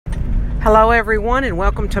Hello everyone, and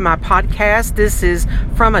welcome to my podcast. This is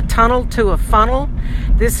From a Tunnel to a Funnel.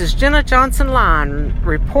 This is Jenna Johnson Line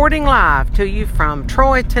reporting live to you from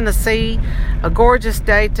Troy, Tennessee. A gorgeous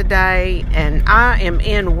day today, and I am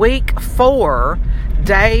in week 4,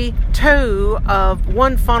 day 2 of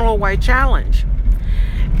One Funnel Away Challenge.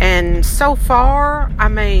 And so far,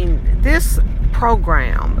 this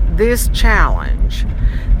program, this challenge,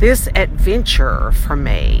 this adventure for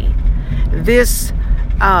me, this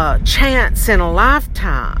chance in a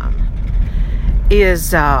lifetime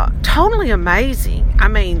is totally amazing.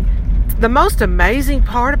 The most amazing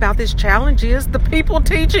part about this challenge is the people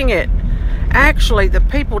teaching it. Actually, the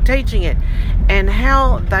people teaching it and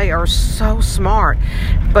how they are so smart.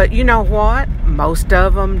 But you know what? Most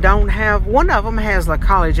of them don't have. One of them has a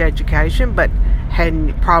college education, but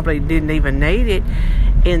probably didn't even need it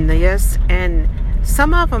in this. And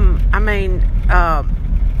some of them,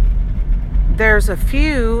 there's a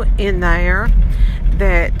few in there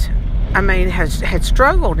that, had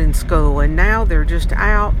struggled in school, and now they're just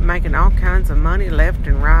out making all kinds of money left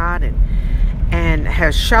and right, and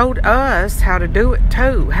has showed us how to do it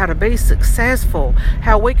too, how to be successful,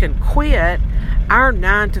 how we can quit our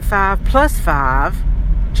 9-to-5 plus 5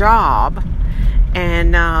 job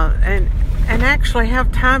and actually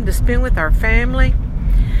have time to spend with our family,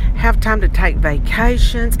 have time to take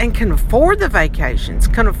vacations, and can afford the vacations,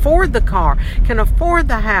 can afford the car, can afford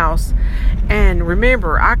the house. And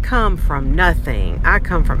remember, I come from nothing. I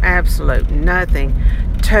come from absolute nothing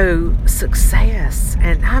to success.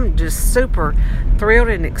 And I'm just super thrilled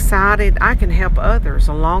and excited. I can help others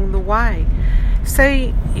along the way.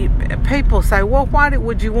 See, people say, well, why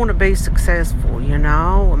would you want to be successful?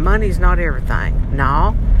 Money's not everything.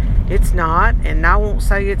 No, it's not. And I won't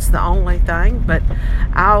say it's the only thing, but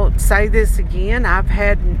I'll say this again. I've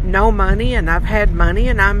had no money, and I've had money,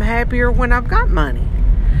 and I'm happier when I've got money.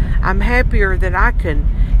 I'm happier that I can,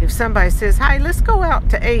 if somebody says, hey, let's go out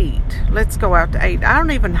to eat. I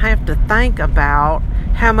don't even have to think about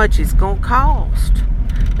how much it's going to cost.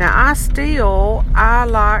 Now, I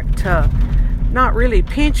like to not really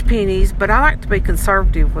pinch pennies, but I like to be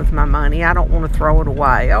conservative with my money. I don't want to throw it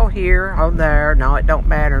away. Oh, here, oh, there. No, it don't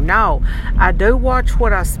matter. No, I do watch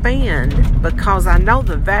what I spend because I know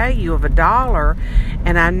the value of $1,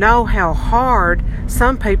 and I know how hard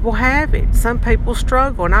some people have it. Some people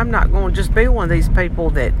struggle, and I'm not going to just be one of these people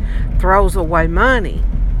that throws away money.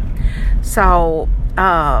 So,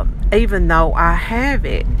 even though I have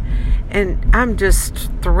it, and I'm just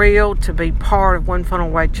thrilled to be part of One Funnel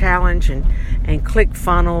Away Challenge and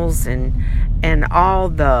ClickFunnels and all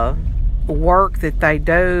the work that they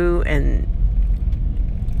do and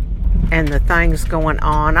the things going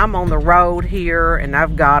on. I'm on the road here, and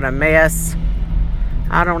I've got a mess.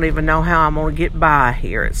 I don't even know how I'm going to get by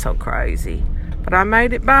here. It's so crazy. But I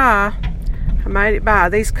made it by.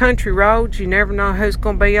 These country roads, you never know who's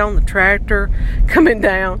going to be on the tractor coming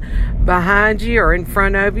down behind you or in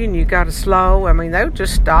front of you, and you got to slow. They'll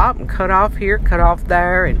just stop and cut off here, cut off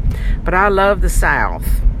there. But I love the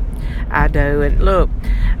South. I do. And look,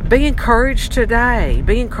 be encouraged today.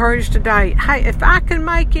 Hey, if I can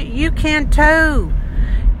make it, you can too.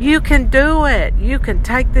 You can do it. You can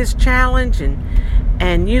take this challenge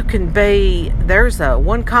and you can be, there's a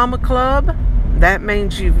 1 comma club. That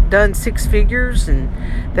means you've done 6 figures, and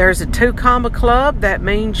there's a 2 comma club. That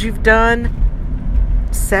means you've done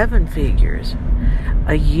 7 figures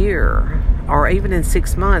a year, or even in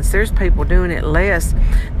 6 months. There's people doing it less.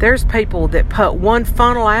 There's people that put 1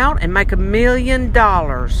 funnel out and make $1 million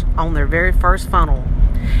on their very first funnel.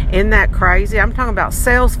 Isn't that crazy? I'm talking about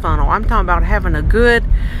sales funnel. I'm talking about having a good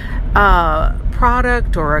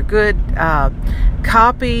product or a good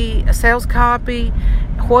copy, a sales copy.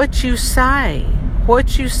 What you say,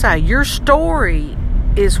 your story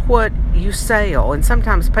is what you sell. And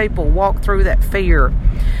sometimes people walk through that fear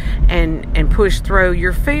and push through.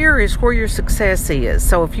 Your fear is where your success is.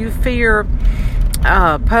 So if you fear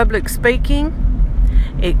public speaking,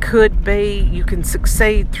 it could be you can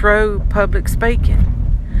succeed through public speaking.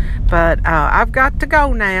 But I've got to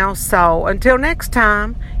go now. So until next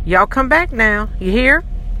time, y'all come back now. You hear?